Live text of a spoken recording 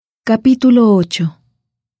Capítulo 8.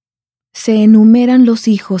 Se enumeran los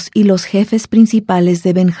hijos y los jefes principales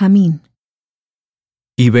de Benjamín.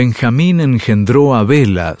 Y Benjamín engendró a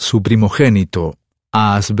Bela, su primogénito,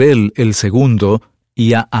 a Asbel el segundo,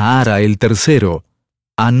 y a Ahara el tercero,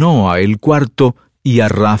 a Noa el cuarto, y a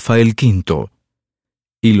Rafa el quinto.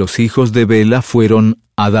 Y los hijos de Bela fueron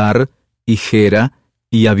Adar, y Gera,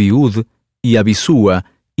 y Abiud, y Abisúa,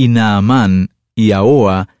 y Naamán, y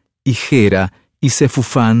Ahoa, y Gera, y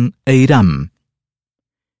Sefufán e Hiram.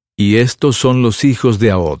 Y estos son los hijos de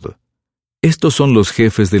Ahod. Estos son los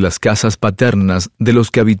jefes de las casas paternas de los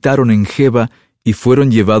que habitaron en Geba y fueron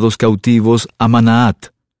llevados cautivos a Manaat: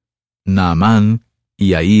 Naamán,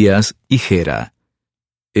 y Ahías, y Gera.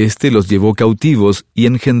 Este los llevó cautivos y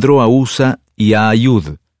engendró a Usa y a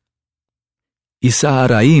Ayud. Y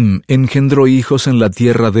Saharaim engendró hijos en la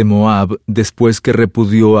tierra de Moab después que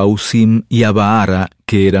repudió a Usim y a Baara,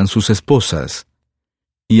 que eran sus esposas.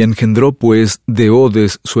 Y engendró pues de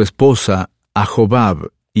Odes su esposa a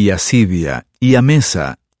Jobab, y a Sibia, y a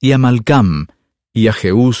Mesa, y a Malcam, y a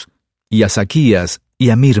Jeús, y a Saquías, y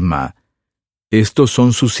a Mirma. Estos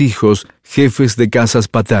son sus hijos, jefes de casas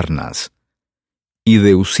paternas. Y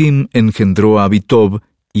de Usim engendró a Abitob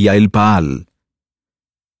y a Elpaal.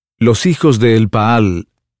 Los hijos de Elpaal: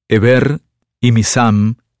 Eber, y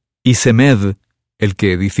Misam, y Semed, el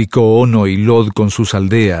que edificó Ono y Lod con sus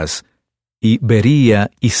aldeas, y Bería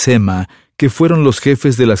y Sema, que fueron los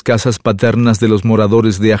jefes de las casas paternas de los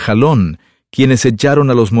moradores de Ajalón, quienes echaron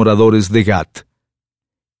a los moradores de Gat.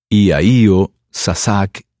 Y Ahío,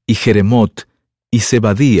 Sasac, y Jeremot, y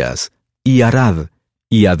Zebadías, y Arad,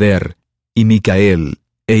 y Ader, y Micael,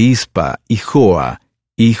 e Ispa, y Joa,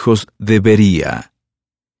 hijos de Bería.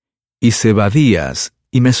 Y Zebadías,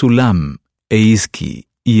 y Mesulam, e Isqui,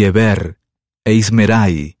 y Eber, e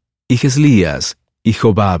Ismerai, y Geslías, y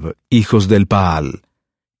Jobab, hijos del Paal,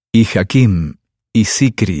 y Jaquim, y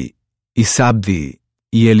Sicri, y Sabdi,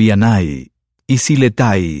 y Elianai, y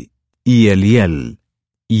Siletai, y Eliel,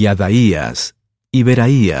 y Adaías, y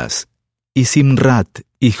Beraías, y Simrat,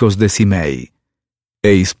 hijos de Simei,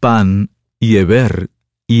 e Ispan, y Eber,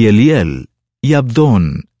 y Eliel, y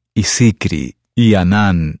Abdón, y Sicri, y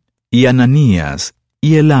Anán, y Ananías,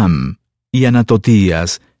 y Elam, y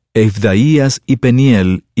Anatotías, e Ifdaías y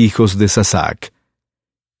Peniel, hijos de Sasac,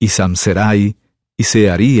 y Samserai, y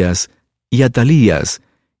Searías, y Atalías,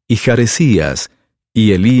 y Jaresías,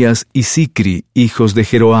 y Elías y Sicri, hijos de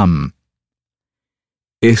Jeroam.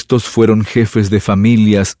 Estos fueron jefes de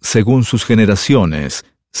familias según sus generaciones,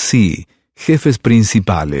 sí, jefes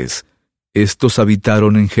principales. Estos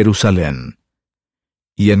habitaron en Jerusalén.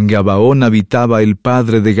 Y en Gabaón habitaba el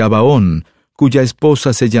padre de Gabaón, cuya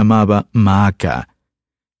esposa se llamaba Maaca,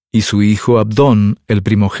 y su hijo Abdón, el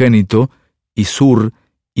primogénito, y Sur,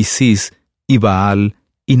 y Cis, y Baal,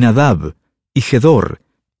 y Nadab, y Gedor,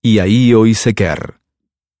 y Ahío y Sequer.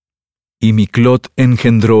 Y Miclot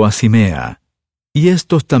engendró a Simea, y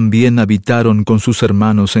estos también habitaron con sus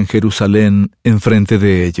hermanos en Jerusalén enfrente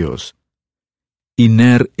de ellos. Y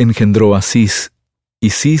Ner engendró a Cis,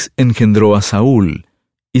 y Cis engendró a Saúl,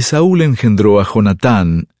 y Saúl engendró a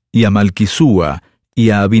Jonatán, y a Malquisúa,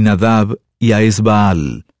 y a Abinadab, y a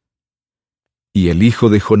Esbaal. Y el hijo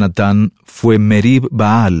de Jonatán fue Merib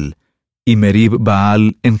Baal, y Merib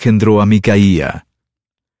Baal engendró a Micaía.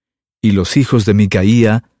 Y los hijos de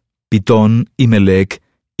Micaía: Pitón, y Melec,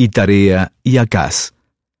 y Tarea, y Acaz.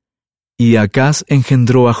 Y Acaz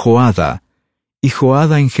engendró a Joada, y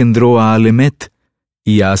Joada engendró a Alemet,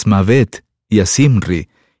 y a Asmavet, y a Simri,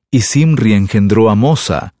 y Simri engendró a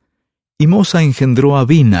Mosa, y Mosa engendró a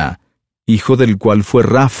Bina, hijo del cual fue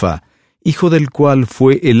Rafa, hijo del cual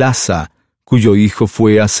fue Elasa, cuyo hijo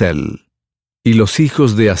fue Asel. Y los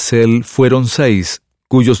hijos de Asel fueron 6,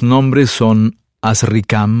 cuyos nombres son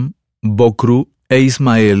Asricam, Bocru, e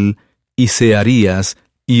Ismael, y Searías,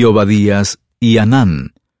 y Obadías, y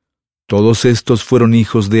Anán. Todos estos fueron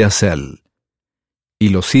hijos de Asel. Y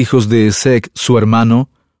los hijos de Esec su hermano: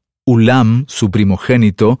 Ulam su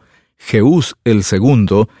primogénito, Jeús el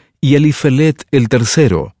segundo, y Elifelet el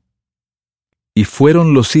tercero. Y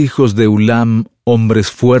fueron los hijos de Ulam hombres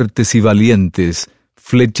fuertes y valientes,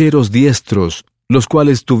 flecheros diestros, los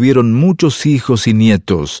cuales tuvieron muchos hijos y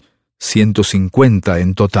nietos, 150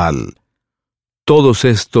 en total. Todos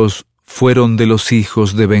estos fueron de los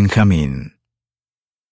hijos de Benjamín.